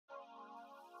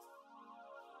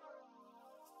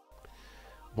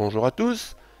Bonjour à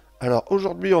tous. Alors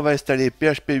aujourd'hui on va installer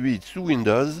PHP 8 sous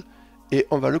Windows et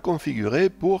on va le configurer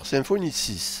pour Symfony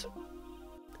 6.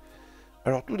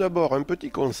 Alors tout d'abord un petit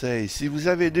conseil, si vous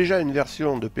avez déjà une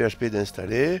version de PHP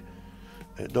d'installer,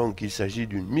 donc il s'agit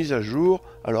d'une mise à jour,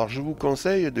 alors je vous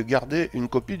conseille de garder une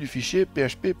copie du fichier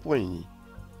php.ini.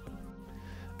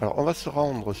 Alors on va se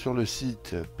rendre sur le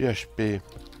site php.net.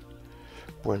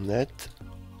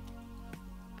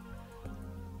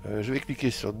 Je vais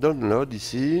cliquer sur Download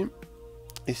ici.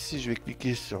 Ici, je vais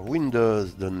cliquer sur Windows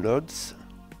Downloads.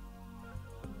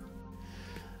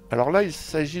 Alors là, il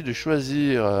s'agit de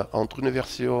choisir entre une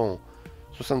version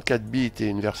 64 bits et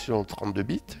une version 32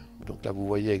 bits. Donc là, vous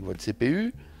voyez avec votre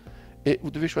CPU. Et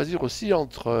vous devez choisir aussi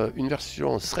entre une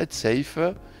version thread safe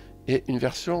et une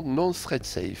version non thread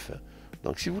safe.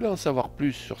 Donc si vous voulez en savoir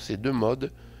plus sur ces deux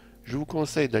modes, je vous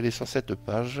conseille d'aller sur cette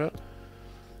page.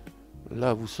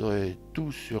 Là, vous saurez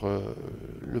tout sur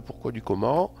le pourquoi du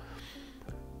comment.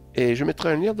 Et je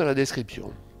mettrai un lien dans la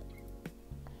description.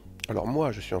 Alors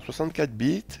moi, je suis en 64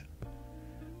 bits.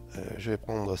 Je vais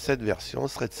prendre cette version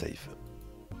thread safe.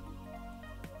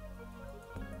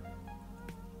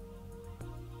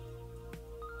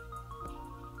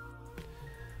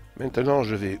 Maintenant,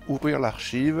 je vais ouvrir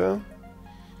l'archive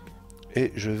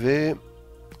et je vais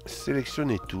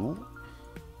sélectionner tout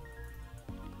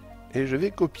et je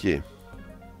vais copier.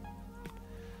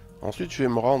 Ensuite, je vais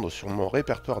me rendre sur mon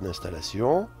répertoire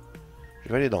d'installation. Je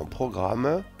vais aller dans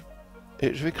Programme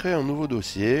et je vais créer un nouveau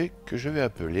dossier que je vais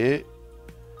appeler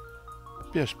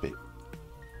PHP.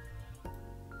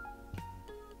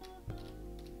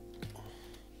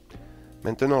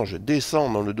 Maintenant, je descends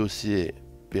dans le dossier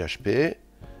PHP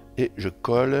et je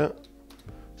colle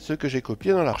ce que j'ai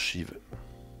copié dans l'archive.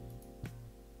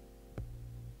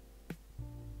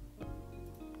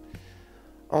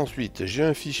 Ensuite, j'ai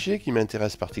un fichier qui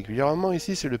m'intéresse particulièrement.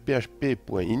 Ici, c'est le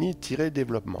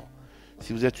php.ini-développement.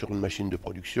 Si vous êtes sur une machine de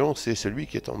production, c'est celui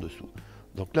qui est en dessous.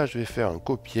 Donc là, je vais faire un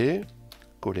copier,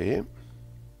 coller.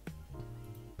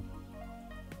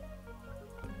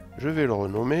 Je vais le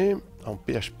renommer en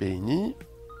php.ini.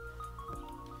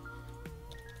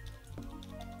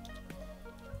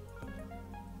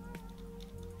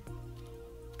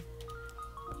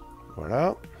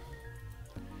 Voilà.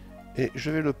 Et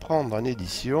je vais le prendre en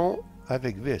édition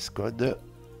avec VS Code.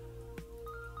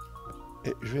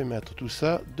 Et je vais mettre tout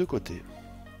ça de côté.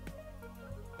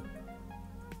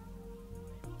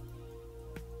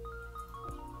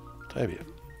 Très bien.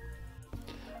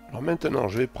 Alors maintenant,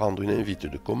 je vais prendre une invite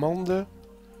de commande.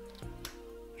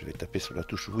 Je vais taper sur la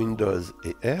touche Windows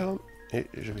et R. Et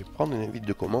je vais prendre une invite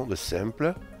de commande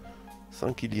simple,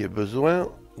 sans qu'il y ait besoin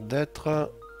d'avoir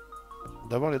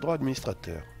les droits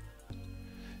administrateurs.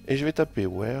 Et je vais taper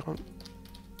where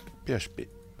PHP.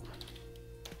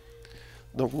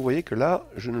 Donc vous voyez que là,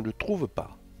 je ne le trouve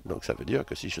pas. Donc ça veut dire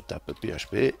que si je tape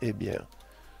PHP, eh bien,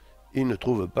 il ne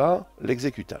trouve pas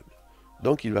l'exécutable.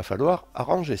 Donc il va falloir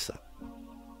arranger ça.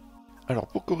 Alors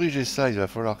pour corriger ça, il va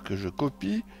falloir que je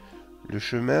copie le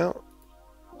chemin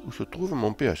où se trouve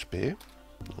mon PHP.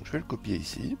 Donc je vais le copier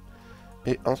ici.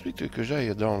 Et ensuite que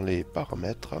j'aille dans les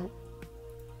paramètres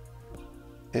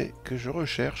et que je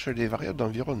recherche les variables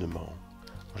d'environnement.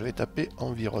 Je vais taper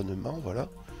environnement, voilà.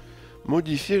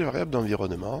 Modifier la variable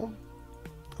d'environnement.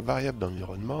 Variable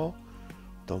d'environnement.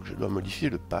 Donc je dois modifier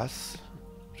le pass.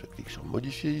 Je clique sur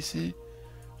modifier ici,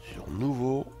 sur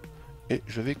nouveau, et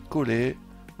je vais coller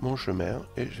mon chemin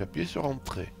et j'appuie sur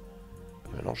entrée.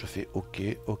 Maintenant je fais OK,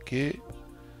 OK et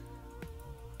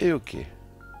OK.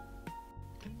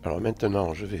 Alors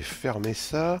maintenant je vais fermer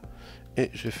ça et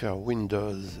je vais faire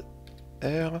Windows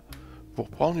R pour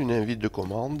prendre une invite de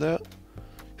commande.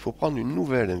 Il faut prendre une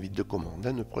nouvelle invite de commande.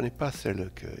 Ne prenez pas celle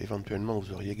que éventuellement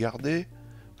vous auriez gardée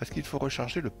parce qu'il faut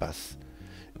recharger le pass.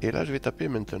 Et là je vais taper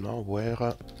maintenant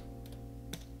where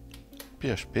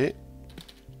PHP.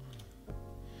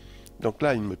 Donc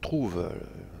là il me trouve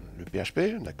le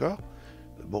PHP, d'accord.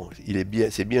 Bon,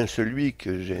 c'est bien celui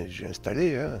que j'ai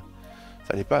installé, hein.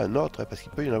 Ça n'est pas un autre, hein, parce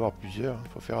qu'il peut y en avoir plusieurs, il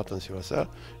faut faire attention à ça.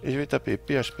 Et je vais taper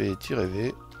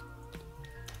php-v.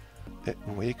 Et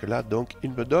vous voyez que là, donc, il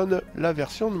me donne la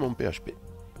version de mon PHP.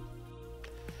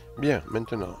 Bien,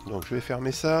 maintenant, donc je vais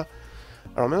fermer ça.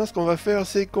 Alors maintenant, ce qu'on va faire,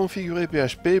 c'est configurer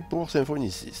PHP pour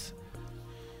Symfony 6.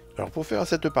 Alors pour faire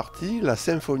cette partie, la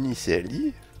Symfony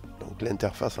CLI, donc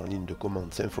l'interface en ligne de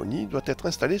commande Symfony, doit être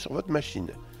installée sur votre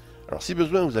machine. Alors si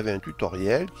besoin, vous avez un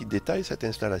tutoriel qui détaille cette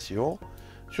installation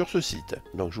sur ce site.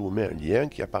 Donc je vous mets un lien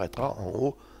qui apparaîtra en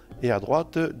haut et à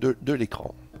droite de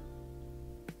l'écran.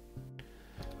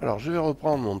 Alors je vais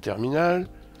reprendre mon terminal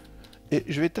et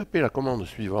je vais taper la commande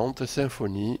suivante,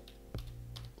 Symfony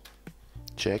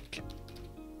check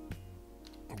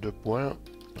Deux points,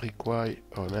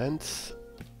 requirements.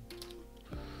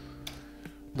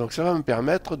 Donc ça va me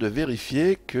permettre de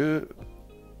vérifier que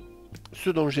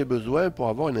ce dont j'ai besoin pour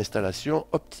avoir une installation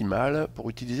optimale pour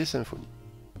utiliser Symfony.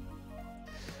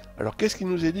 Alors qu'est-ce qu'il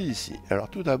nous est dit ici? Alors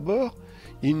tout d'abord,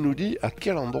 il nous dit à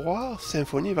quel endroit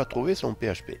Symfony va trouver son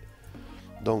PHP.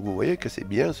 Donc vous voyez que c'est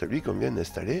bien celui qu'on vient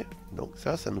d'installer. Donc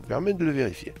ça nous permet de le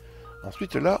vérifier.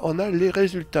 Ensuite là, on a les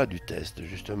résultats du test,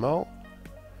 justement.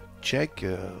 Check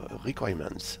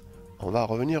requirements. On va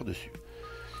revenir dessus.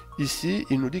 Ici,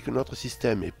 il nous dit que notre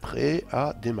système est prêt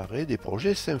à démarrer des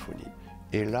projets Symfony.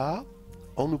 Et là,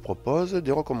 on nous propose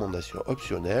des recommandations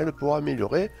optionnelles pour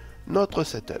améliorer notre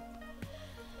setup.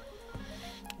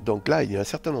 Donc là, il y a un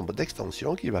certain nombre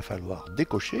d'extensions qu'il va falloir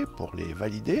décocher pour les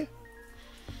valider.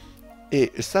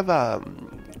 Et ça va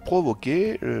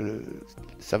provoquer,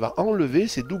 ça va enlever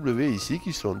ces W ici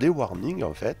qui sont des warnings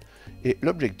en fait. Et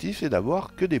l'objectif, c'est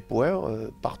d'avoir que des points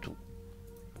partout.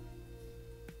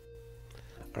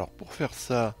 Alors pour faire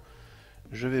ça,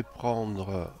 je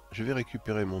vais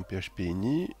récupérer mon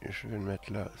php.ini, je vais le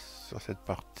mettre là sur cette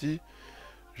partie.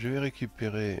 Je vais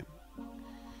récupérer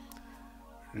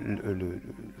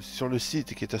sur le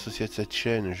site qui est associé à cette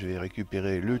chaîne, je vais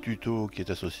récupérer le tuto qui est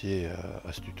associé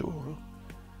à ce tuto. Hein.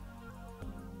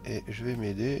 Et je vais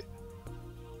m'aider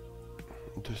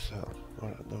de ça.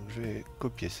 Voilà, donc je vais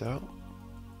copier ça.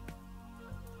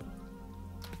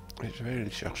 Et je vais aller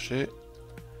le chercher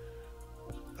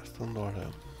à cet endroit-là.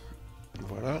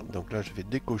 Voilà, donc là je vais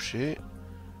décocher.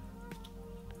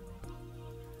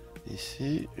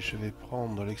 Ici, je vais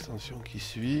prendre l'extension qui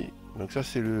suit. Donc ça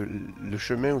c'est le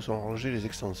chemin où sont rangées les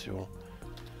extensions.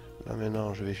 Là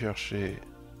maintenant je vais chercher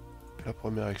la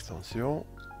première extension.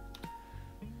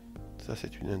 Ça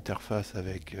c'est une interface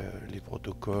avec les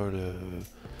protocoles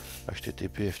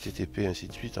HTTP, FTTP, ainsi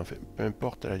de suite. Enfin, peu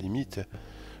importe à la limite.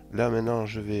 Là maintenant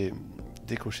je vais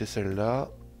décocher celle-là.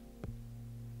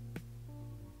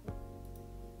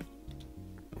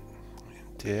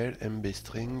 TL,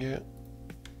 mbstring.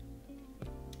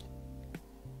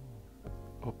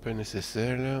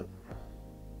 OpenSSL.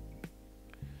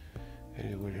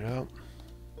 Et où elle est là.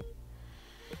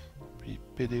 Puis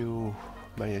PDO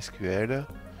MySQL.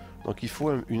 Donc il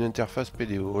faut une interface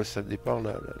PDO. Ça dépend de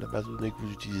la base de données que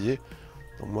vous utilisez.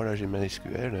 Donc moi là j'ai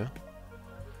MySQL. Hein.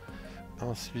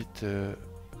 Ensuite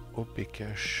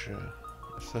OPCache.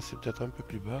 Ça c'est peut-être un peu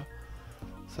plus bas.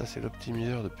 Ça c'est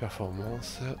l'optimiseur de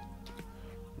performance.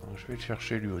 Donc je vais le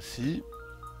chercher lui aussi.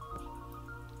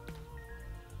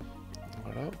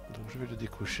 Voilà, donc je vais le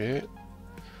décocher.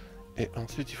 Et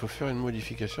ensuite il faut faire une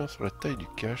modification sur la taille du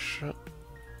cache.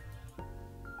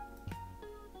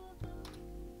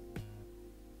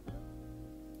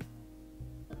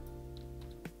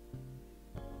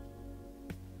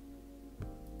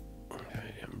 Il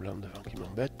y a un blanc devant qui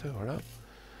m'embête, voilà.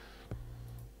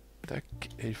 Tac,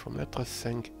 et il faut mettre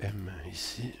 5M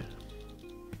ici.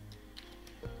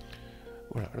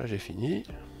 Voilà, là j'ai fini.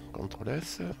 CTRL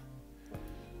S.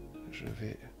 Je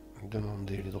vais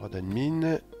demander les droits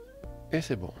d'admin. Et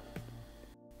c'est bon.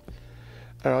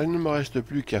 Alors il ne me reste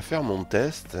plus qu'à faire mon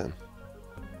test.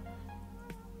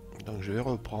 Donc je vais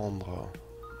reprendre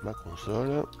ma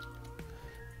console.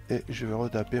 Et je vais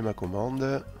retaper ma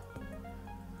commande.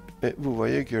 Et vous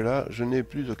voyez que là, je n'ai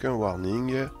plus aucun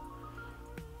warning.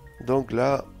 Donc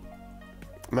là,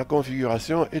 ma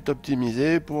configuration est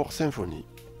optimisée pour Symfony.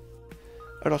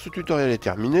 Alors ce tutoriel est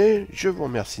terminé, je vous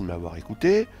remercie de m'avoir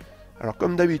écouté. Alors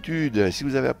comme d'habitude, si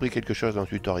vous avez appris quelque chose dans le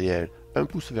tutoriel, un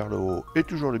pouce vers le haut est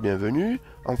toujours le bienvenu.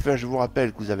 Enfin, je vous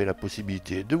rappelle que vous avez la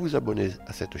possibilité de vous abonner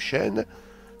à cette chaîne.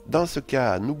 Dans ce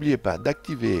cas, n'oubliez pas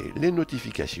d'activer les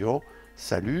notifications.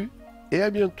 Salut et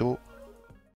à bientôt.